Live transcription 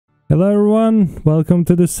Hello everyone, welcome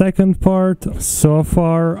to the second part. So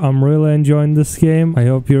far, I'm really enjoying this game. I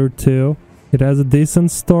hope you're too. It has a decent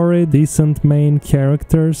story, decent main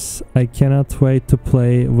characters. I cannot wait to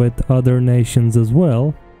play with other nations as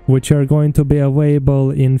well, which are going to be available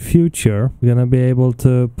in future. We're gonna be able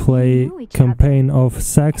to play campaign of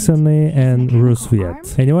Saxony and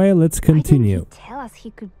RUSVIET. Anyway, let's continue.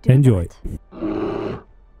 Enjoy.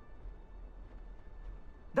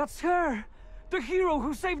 That's her! The hero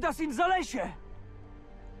who saved us in Zalesie!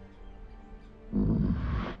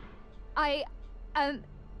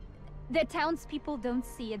 The townspeople don't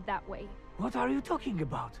see it that way. What are you talking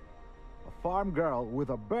about? A farm girl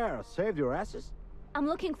with a bear saved your asses? I'm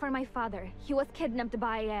looking for my father. He was kidnapped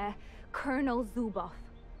by, Colonel Zubov.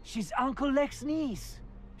 She's Uncle Lex's niece.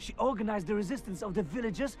 She organized the resistance of the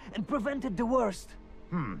villagers and prevented the worst.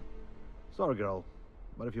 Sorry, girl.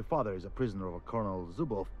 But if your father is a prisoner of a Colonel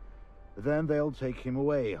Zubov, then they'll take him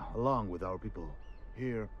away, along with our people.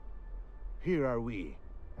 Here are we.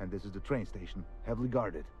 And this is the train station, heavily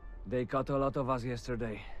guarded. They caught a lot of us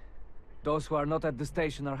yesterday. Those who are not at the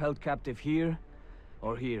station are held captive here,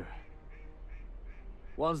 or here.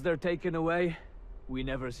 Once they're taken away, we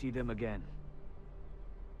never see them again.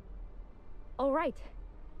 All right.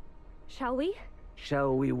 Shall we?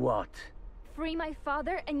 Shall we what? Free my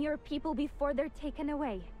father and your people before they're taken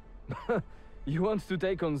away. You want to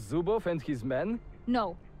take on Zubov and his men?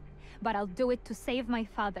 No, but I'll do it to save my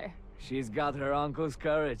father. She's got her uncle's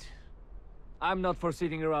courage. I'm not for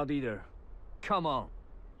sitting around either. Come on.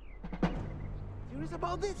 Serious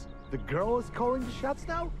about this? The girl is calling the shots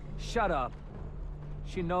now? Shut up.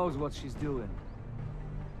 She knows what she's doing.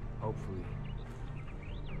 Hopefully.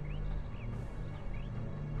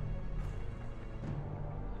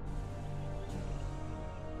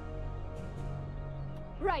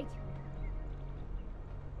 Right.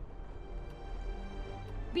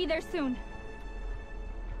 Be there soon.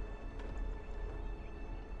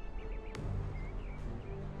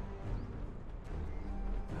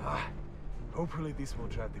 Hopefully this will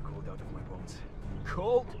drive the cold out of my bones.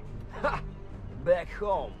 Cold? Ha! Back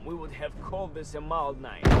home, we would have called this a mild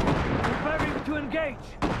night. Preparing to engage!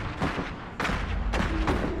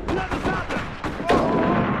 Let us at them!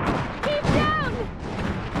 Keep down!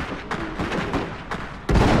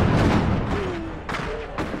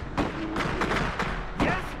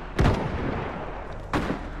 Yes?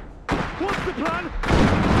 What's the plan?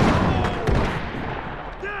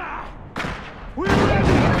 We're ready!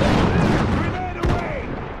 Grenade away!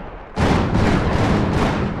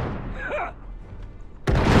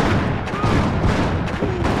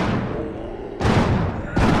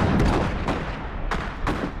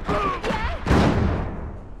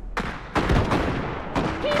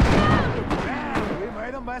 Man, we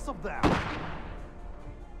made a mess of them.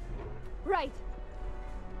 Right.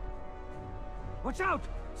 Watch out!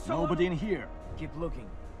 Nobody in here. Keep looking.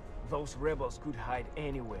 Those rebels could hide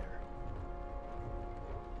anywhere.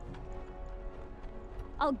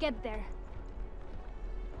 I'll get there.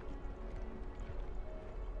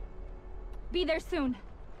 Be there soon.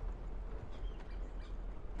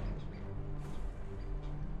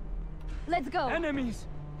 Let's go. Enemies!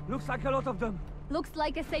 Looks like a lot of them. Looks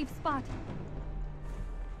like a safe spot.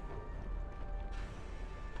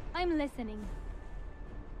 I'm listening.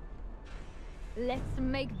 Let's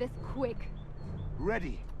make this quick.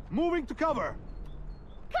 Ready. Moving to cover.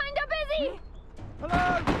 Kinda busy!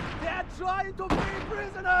 Hello! They are trying to free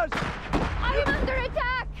prisoners! I'm under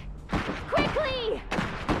attack! Quickly!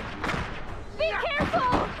 Be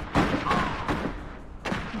careful!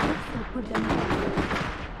 This'll put them down.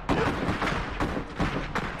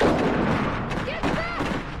 Get back!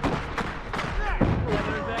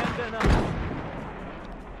 Never abandon us.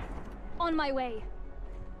 On my way.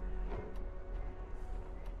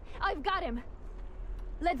 I've got him.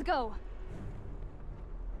 Let's go.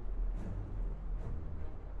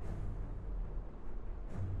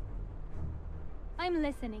 I'm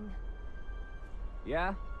listening.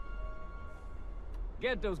 Yeah?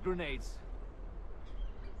 Get those grenades.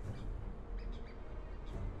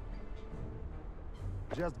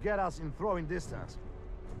 Just get us in throwing distance.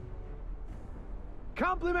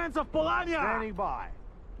 Compliments of Polania! Standing by.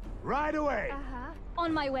 Right away. Uh-huh.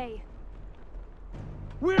 On my way.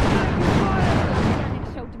 We're taking fire!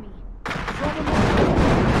 Yannick showed me.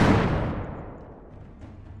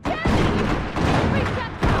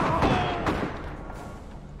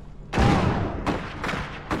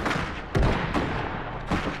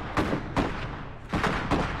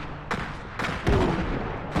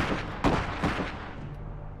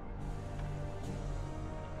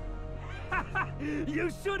 You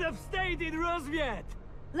should have stayed in RUSVIET!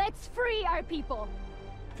 Let's free our people.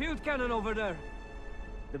 Field cannon over there.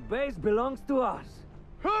 The base belongs to us.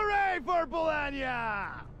 Hooray for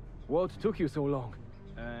Polania! What took you so long?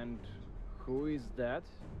 And who is that?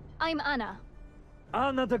 I'm Anna.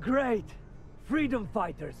 Anna the Great! Freedom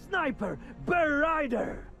fighter, sniper, bear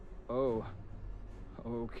rider! Oh,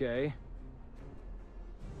 okay.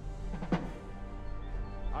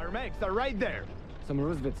 Our mechs are right there. Some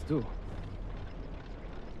RUSVIETs too.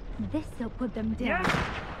 This'll put them down. Yes!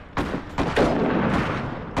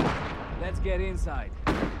 Let's get inside.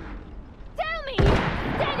 Tell me!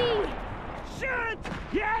 Steady! Shoot!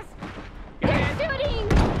 Yes! They're shooting!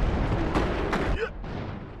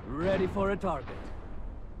 Ready for a target.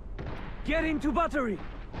 Get into battery!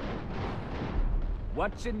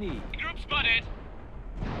 What you need? Group spotted.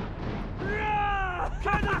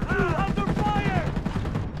 Cannon crew under fire!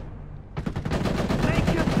 Make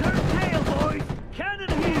your turn tail, boys!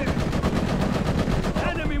 Cannon here!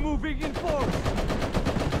 Enemy moving in force!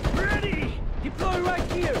 Ready! Deploy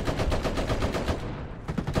right here!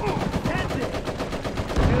 Stand it!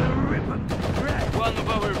 Rip 'em to shreds! One of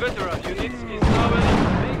our veteran units is now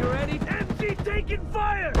eliminated. Make ready! MG taking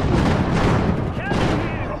fire! Cannon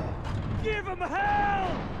here! Give 'em hell!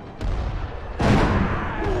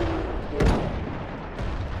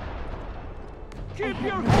 Keep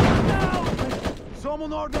your head down!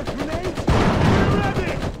 Someone ordered grenades?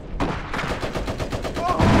 Ready!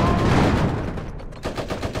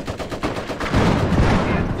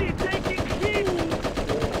 MG taking heat!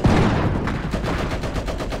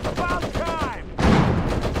 About time!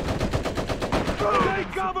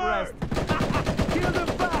 Take cover! Kill them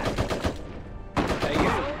fast!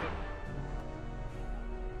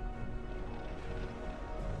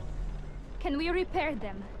 Can we repair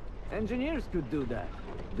them? Engineers could do that.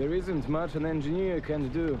 There isn't much an engineer can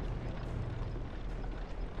do.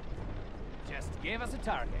 Just give us a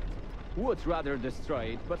target. Would rather destroy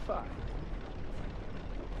it, but fine.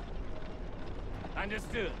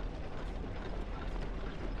 Understood.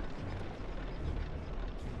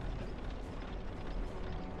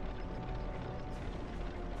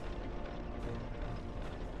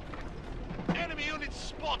 Enemy units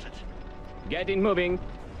spotted! Getting moving.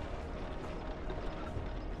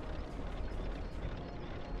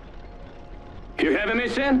 You have a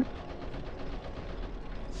mission?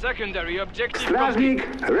 Secondary objective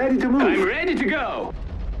Strasnik, ready to move. I'm ready to go.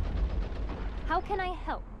 How can I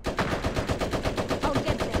help? I'll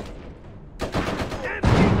get there.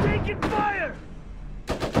 MG taking fire!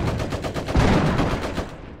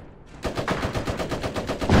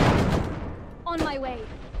 On my way.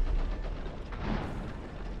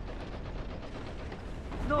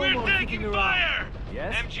 No We're more taking sitting around. fire!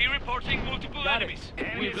 Yes? MG reporting multiple Got it. enemies.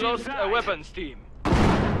 Enemies We've lost inside. a weapons team.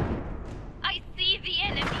 I see the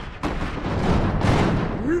enemy.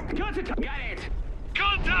 Got it. Got it.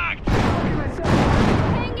 Contact!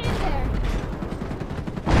 Hang in there.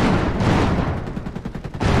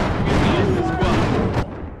 We've lost a squad.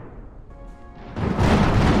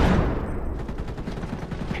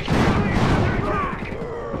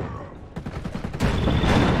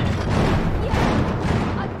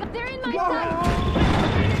 They're in my sight.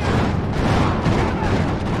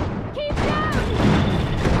 Keep down.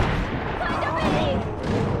 Find a way.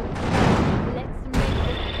 Let's make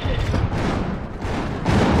this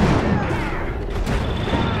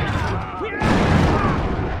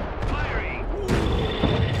Firing!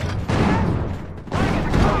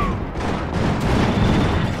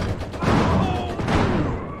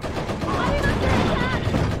 I'm under attack.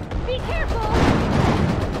 Be careful.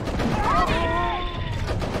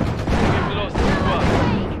 We've lost a squad.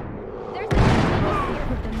 There's a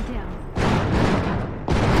put them down.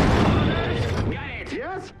 Got it.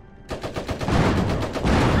 Yes.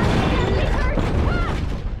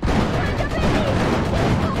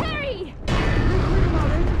 Hurry!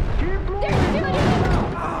 Keep They're moving. shooting!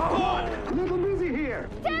 A little busy here.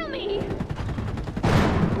 Tell me!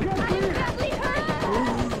 Get I'm clear. badly hurt!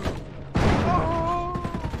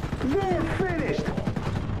 They're finished.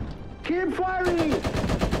 Keep firing.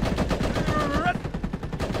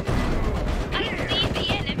 I see the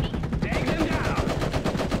enemy! Take them down.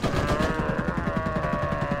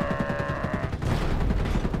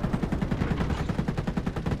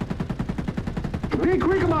 Be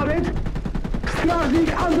quick about it.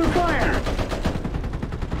 Strasnik under fire.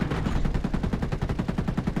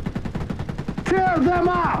 Tear them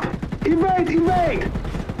up. Evade, evade.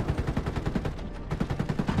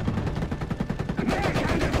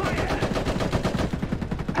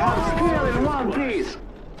 All skill in one piece.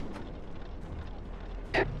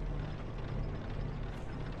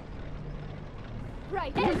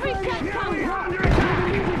 Right, every shot counts! Under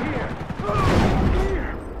attack.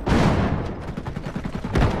 Here.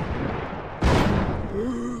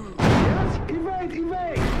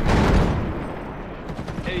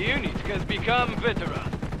 become veteran.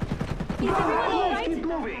 Is everyone alright? Keep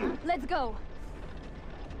moving. Let's go.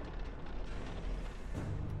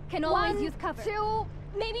 Can always use cover. 2,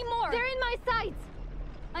 maybe more. They're in my sights.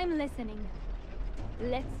 I'm listening.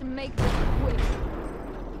 Let's make this quick.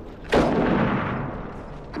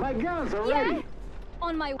 My guns are Yeah. ready.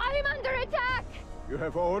 On my. I'm under attack. You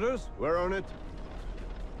have orders? We're on it.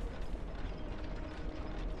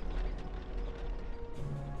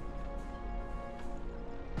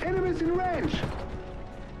 Enemies in range.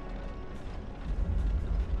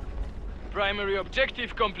 Primary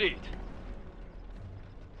objective complete.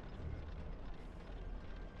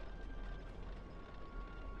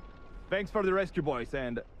 Thanks for the rescue, boys,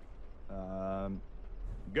 and...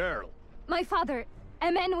 girl. My father,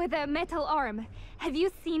 a man with a metal arm. Have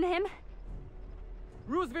you seen him?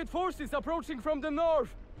 RUSVIET forces approaching from the north.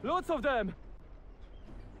 Lots of them.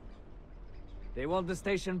 They want the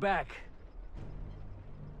station back.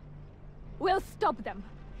 We'll stop them.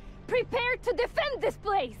 Prepare to defend this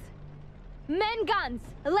place. Men guns,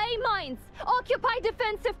 lay mines, occupy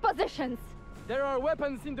defensive positions. There are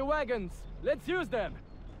weapons in the wagons. Let's use them.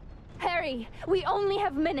 Harry, we only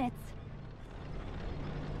have minutes.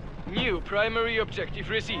 New primary objective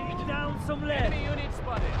received. Down some lead. Enemy unit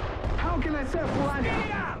spotted. How can I serve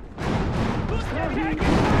Polania? Who's taking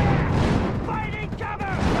fire? Fighting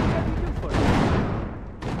cover!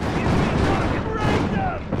 Raid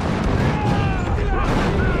them!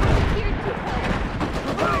 Here to help.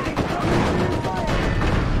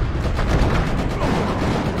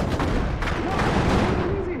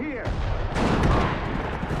 Easy here.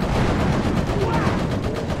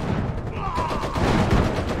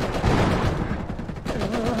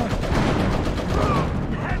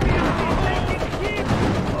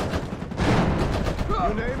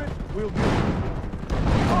 You name it, we'll do it.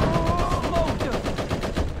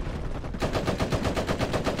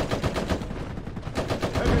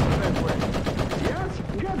 Head into that way. Yes,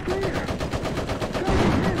 get clear.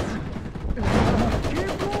 Take hits.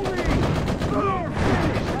 Keep moving. You're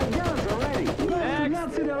finished. My guns are ready. Let's not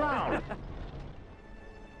sit around.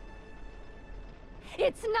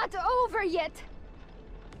 It's not over yet.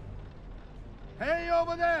 Hey,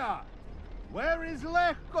 over there! Where is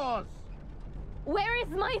Lechkos? Where is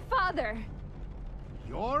my father?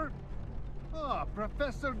 Your? Ah,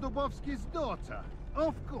 Professor Dubovsky's daughter.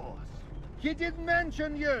 Of course. He didn't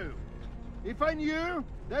mention you. If I knew,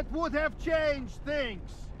 that would have changed things.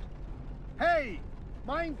 Hey,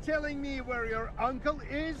 mind telling me where your uncle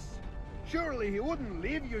is? Surely he wouldn't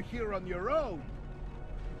leave you here on your own.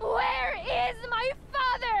 Where is my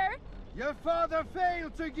father? Your father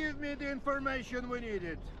failed to give me the information we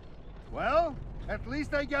needed. Well, at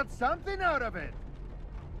least I got something out of it.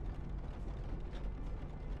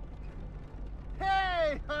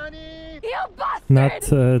 Hey, honey! You bastard!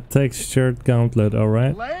 Not textured gauntlet,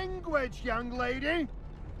 alright? Language, young lady!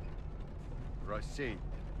 Proceed.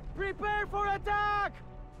 Prepare for attack!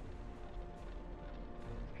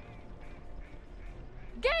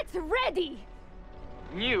 Get ready!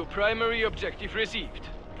 New primary objective received.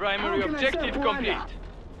 Primary How can I objective serve complete. Polania?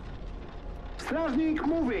 Strażnik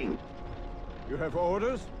moving. You have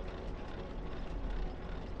orders?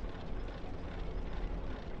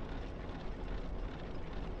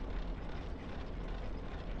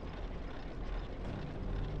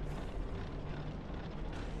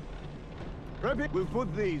 Prep, we'll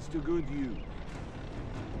put these to good use.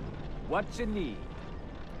 What you need?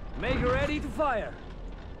 Make ready to fire.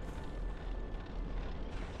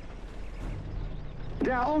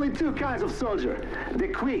 There are only two kinds of soldier. The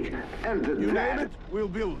quick and the You dead. name it, we'll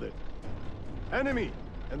build it. Enemy,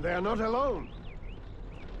 and they are not alone.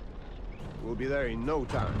 We'll be there in no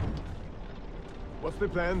time. What's the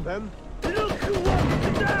plan then? Look who wants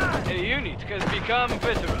to die! A unit has become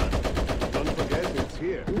veteran. Don't forget it's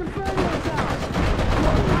here. Defend yourself.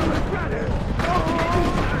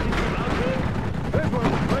 That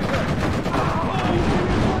one, right there.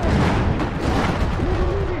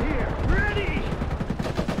 Ready!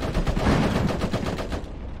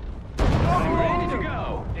 Ready to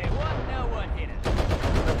go. They want no one hit us.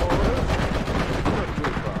 Have orders? Not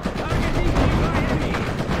too far. Targeting nearby enemy.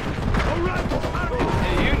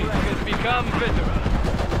 A unit has become veteran.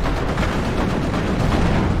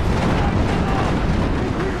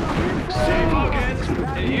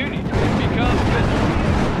 A unit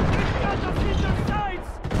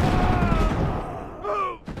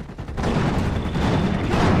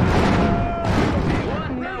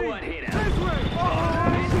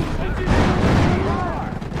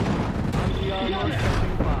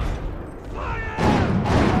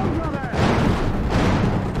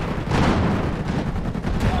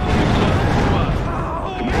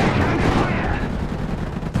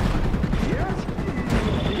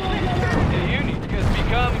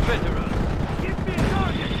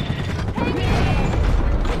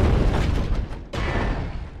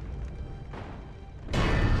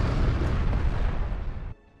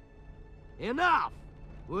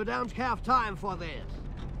We don't have time for this.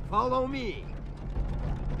 Follow me.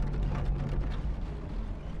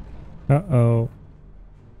 Uh-oh.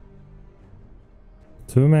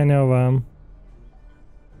 Too many of them.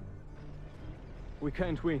 We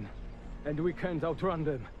can't win, and we can't outrun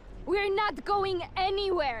them. We're not going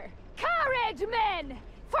anywhere! Courage, men!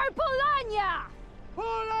 For Polania!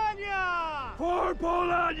 Polania! For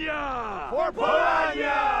Polania! For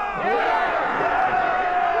Polania!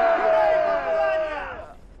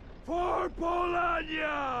 For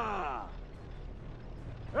Polania!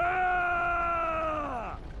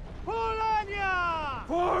 Ah! Polania!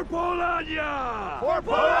 For Polania! For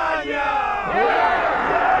Polania!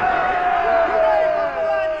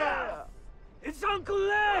 It's Uncle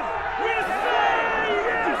Lev! We say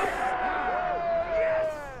yes!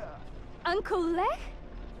 Yes! Uncle Lech?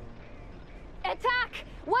 Attack!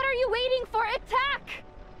 What are you waiting for? Attack!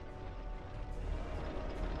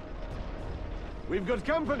 We've got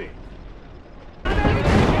company.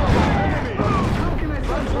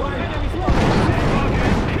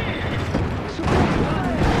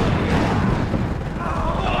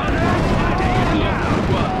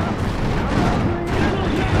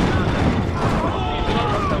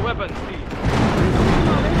 Weapons, please.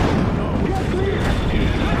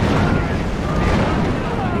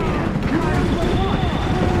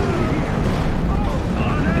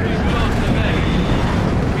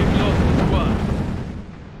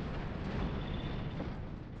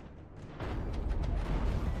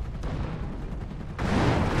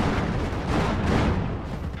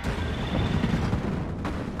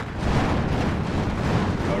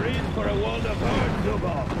 You're in for a world of hurt,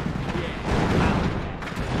 Zubov.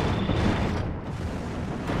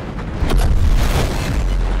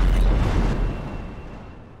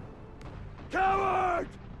 Coward!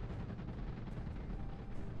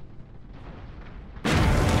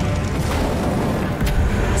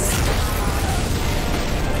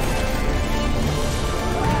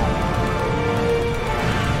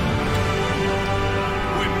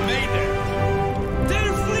 We made it!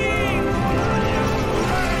 They're fleeing!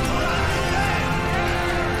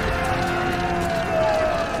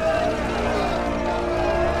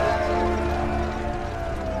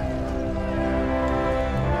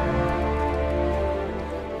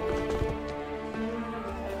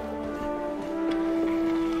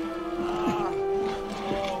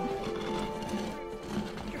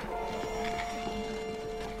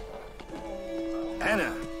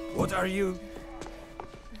 Anna, what are you?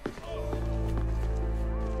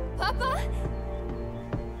 Papa?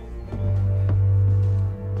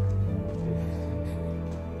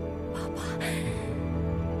 Papa?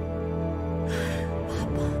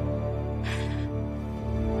 Papa?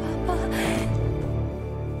 Papa?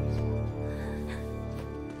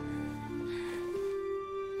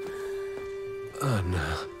 Anna,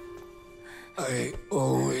 I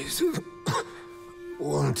always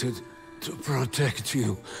wanted to protect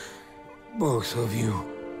you, both of you.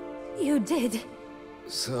 You did.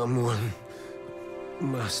 Someone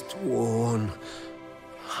must warn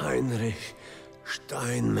Heinrich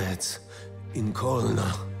Steinmetz in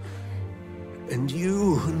Kolna. And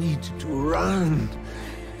you need to run.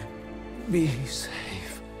 Be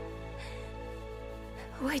safe.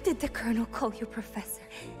 Why did the Colonel call you Professor?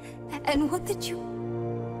 And what did you...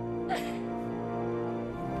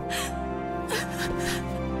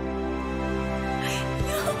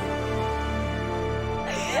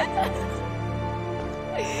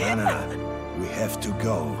 Anna, we have to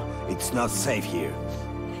go. It's not safe here.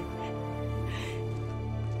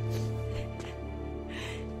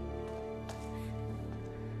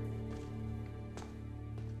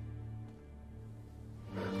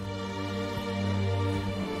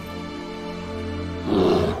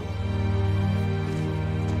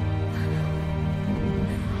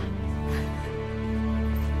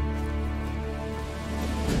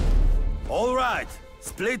 All right,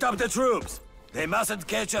 split up the troops. They mustn't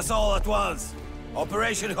catch us all at once.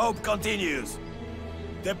 Operation Hope continues.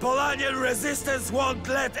 The Polanian resistance won't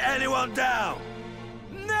let anyone down.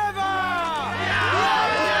 Never!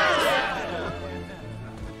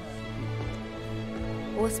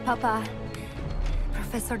 Was Papa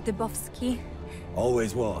Professor Dubowski?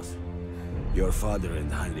 Always was. Your father and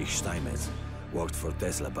Heinrich Steinmetz worked for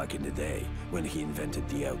Tesla back in the day when he invented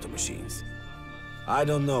the auto machines. I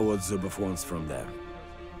don't know what Zubov wants from them.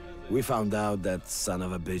 We found out that son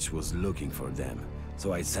of a bitch was looking for them,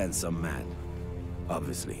 so I sent some men.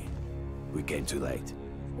 Obviously, we came too late.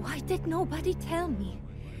 Why did nobody tell me?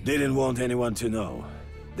 Didn't want anyone to know.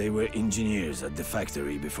 They were engineers at the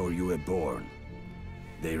factory before you were born.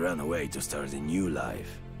 They ran away to start a new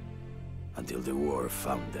life, until the war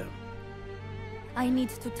found them. I need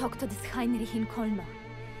to talk to this Heinrich in Kolno.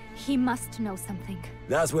 He must know something.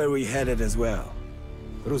 That's where we headed as well.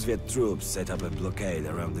 RUSVIET troops set up a blockade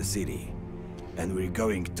around the city, and we're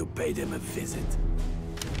going to pay them a visit.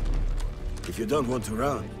 If you don't want to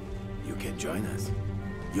run, you can join us.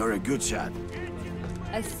 You're a good shot.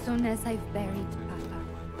 As soon as I've buried Papa.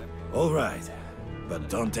 All right, but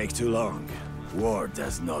don't take too long. War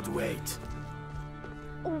does not wait.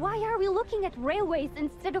 Why are we looking at railways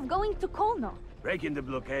instead of going to Kolno? Breaking the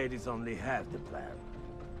blockade is only half the plan.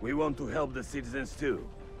 We want to help the citizens too.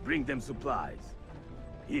 Bring them supplies.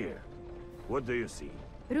 Here, what do you see?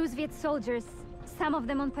 RUSVIET soldiers, some of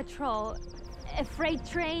them on patrol. A freight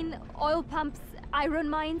train, oil pumps, iron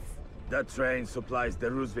mines. That train supplies the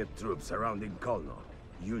RUSVIET troops surrounding Kolno,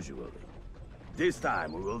 usually. This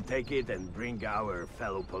time we will take it and bring our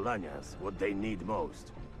fellow Polanias what they need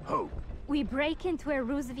most. Hope. We break into a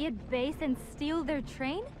RUSVIET base and steal their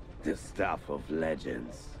train? The stuff of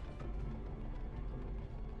legends.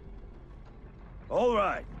 All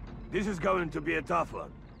right. This is going to be a tough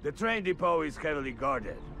one. The train depot is heavily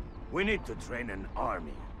guarded. We need to train an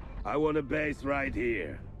army. I want a base right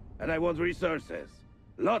here. And I want resources.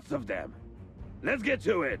 Lots of them. Let's get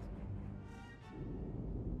to it.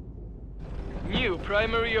 New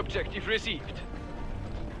primary objective received.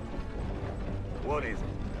 What is it?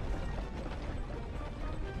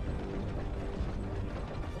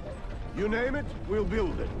 You name it, we'll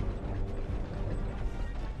build it.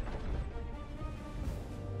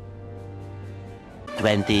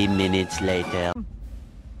 Minutes later.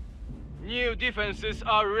 New defenses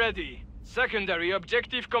are ready. Secondary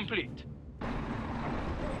objective complete.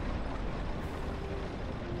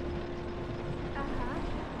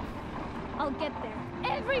 I'll get there.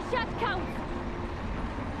 Every shot counts!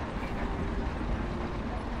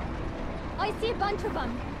 I see a bunch of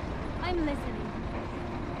them. I'm listening.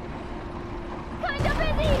 Kind of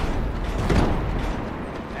busy!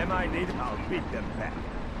 Am I needed? I'll beat them back.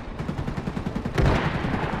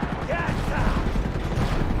 Get out!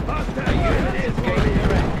 Hostile unit is gaining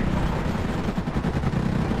direct.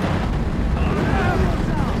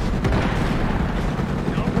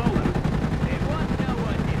 No problem. They want no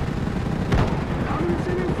one here. I'm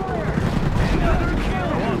receiving fire! Another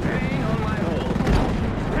kill! Pain on my hole.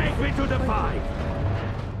 Take me to the fight!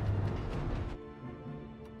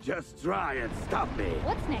 Just try and stop me.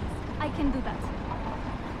 What's next? I can do that.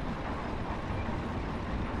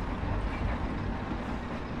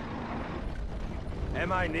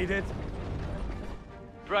 Am I needed?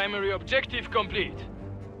 Primary objective complete.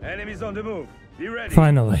 Enemies on the move. Be ready.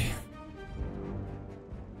 Finally.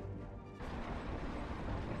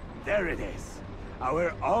 There it is.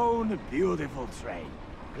 Our own beautiful train.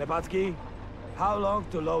 Klepatsky, how long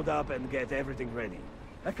to load up and get everything ready?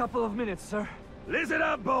 A couple of minutes, sir. Listen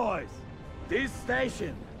up, boys! This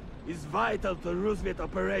station is vital to RUSVIET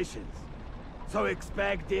operations. So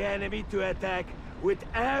expect the enemy to attack with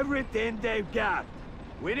everything they've got.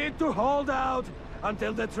 We need to hold out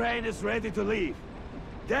until the train is ready to leave.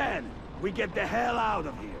 Then, we get the hell out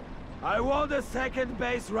of here. I want a second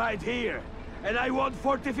base right here. And I want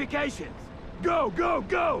fortifications. Go, go,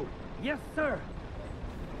 go! Yes, sir.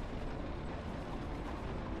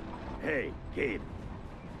 Hey, kid.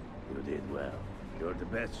 You did well. You're the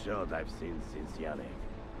best shot I've seen since Yannick.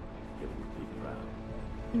 You would be proud.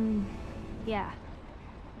 Yeah.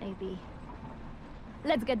 Maybe.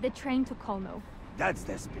 Let's get the train to Kolno. That's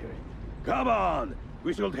the spirit. Come on!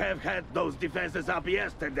 We should have had those defenses up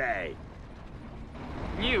yesterday.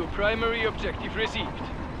 New primary objective received.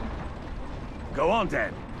 Go on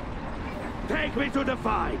then. Take me to the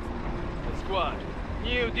fight! Squad,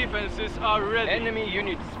 new defenses are ready. Enemy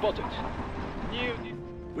unit spotted.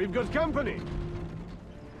 We've got company.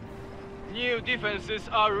 New defenses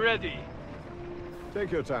are ready.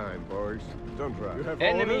 Take your time, boys. Don't rush. You have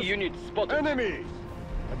Enemy orders? unit spotted. Enemies!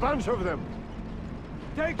 A bunch of them.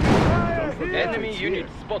 Take your fire here! Enemy unit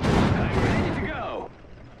spotted. I'm ready to go.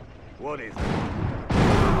 What is it?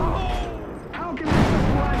 How can we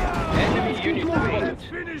supply? Enemy unit spotted.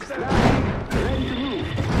 Finish them! Ready to move.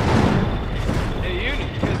 A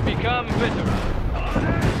unit has become veteran.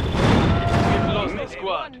 We've lost the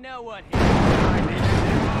squad.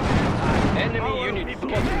 Enemy unit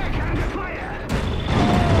spotted. Under fire!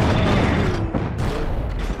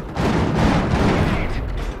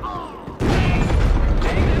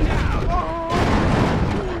 Take them down.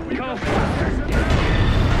 Go faster.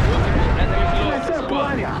 And we've lost the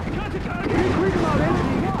squad. Be quick about it.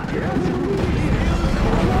 Yes.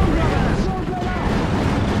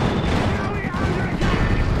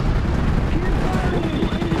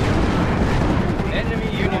 Enemy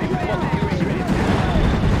unit spotted.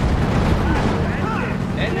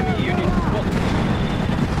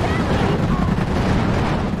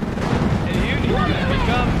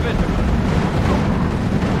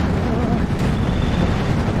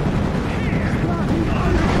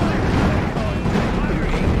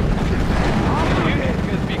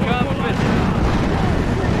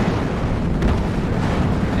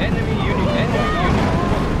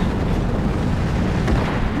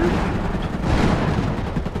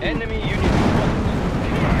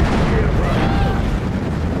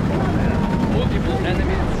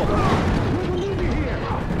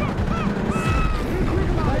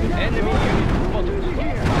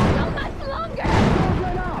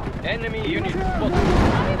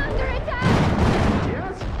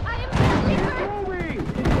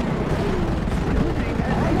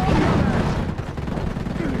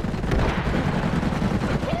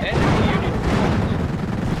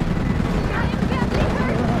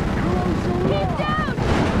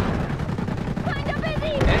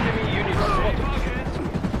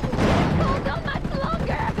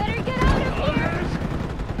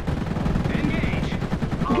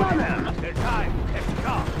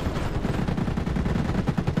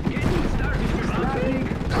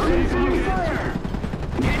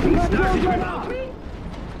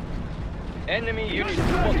 Enemy unit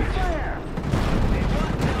spotted.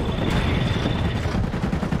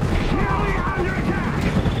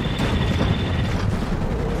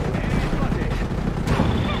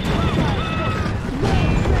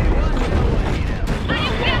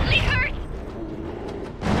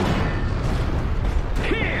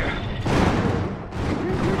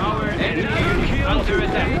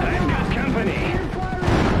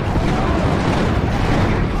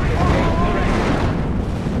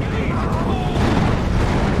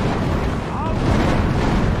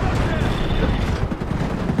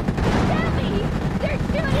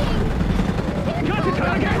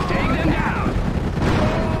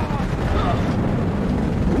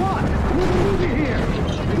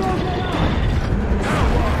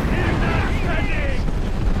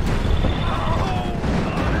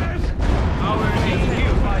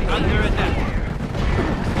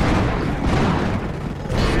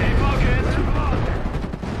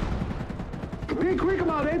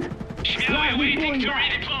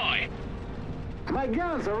 My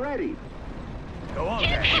guns are ready. Go on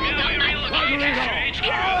there.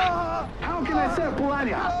 How can I serve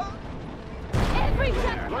Polania? Every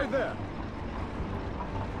time. Right there.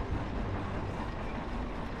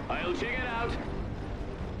 I'll check it out.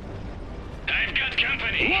 I've got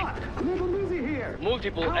company. What? Little busy here.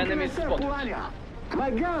 Multiple How enemies can I serve spotted. Polania? My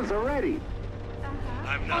guns are ready.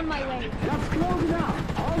 I'm not on my way. That's close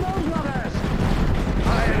enough. Hold on, brothers.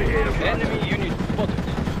 Enemy unit spotted.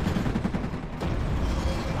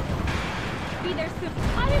 Be there soon.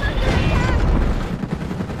 I am under attack!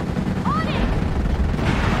 On it!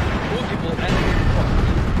 Multiple enemies spotted.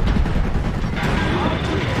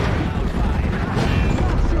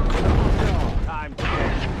 Time to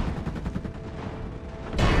get.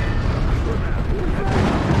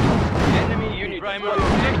 Enemy unit primary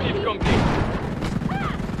objective complete.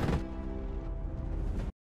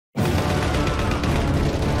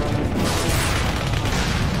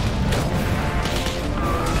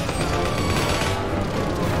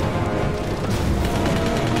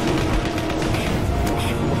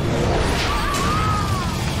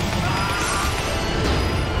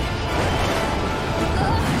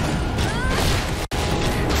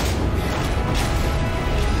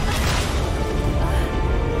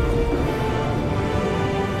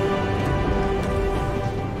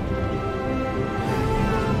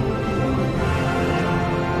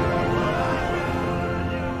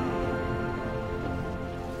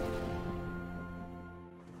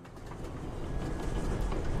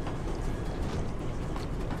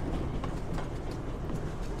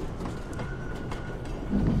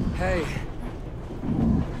 Hey.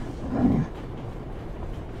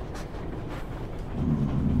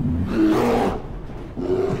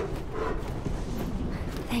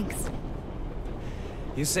 Thanks.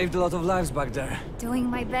 You saved a lot of lives back there. Doing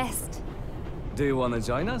my best. Do you want to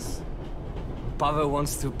join us? Pavel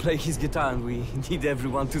wants to play his guitar and we need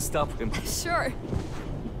everyone to stop him. Sure.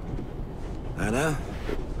 Anna,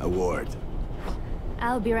 a word.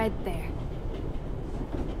 I'll be right there.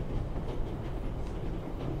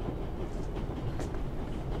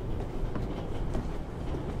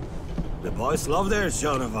 The boys love their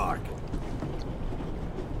Joan of Arc.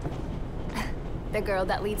 The girl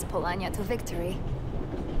that leads Polania to victory.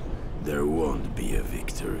 There won't be a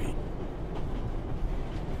victory.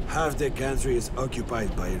 Half the country is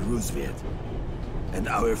occupied by RUSVIET. And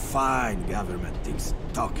our fine government thinks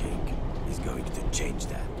talking is going to change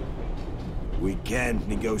that. We can't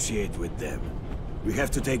negotiate with them. We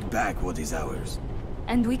have to take back what is ours.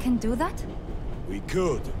 And we can do that? We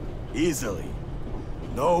could, easily.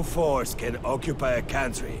 No force can occupy a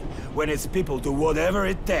country when its people do whatever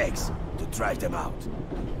it takes to drive them out.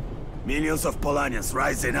 Millions of Polanians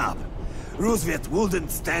rising up. RUSVIET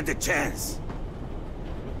wouldn't stand a chance.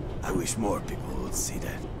 I wish more people would see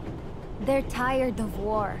that. They're tired of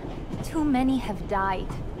war. Too many have died.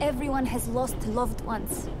 Everyone has lost loved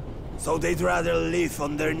ones. So they'd rather live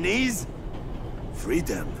on their knees?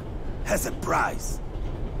 Freedom has a price.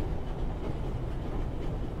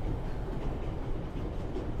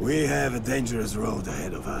 We have a dangerous road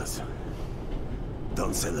ahead of us.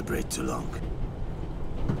 Don't celebrate too long.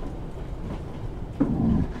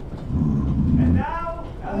 And now,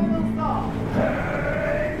 a little song.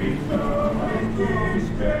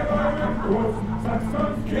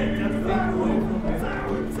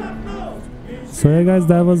 So yeah guys,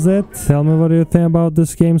 that was it. Tell me what you think about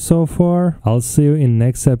this game so far. I'll see you in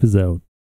next episode.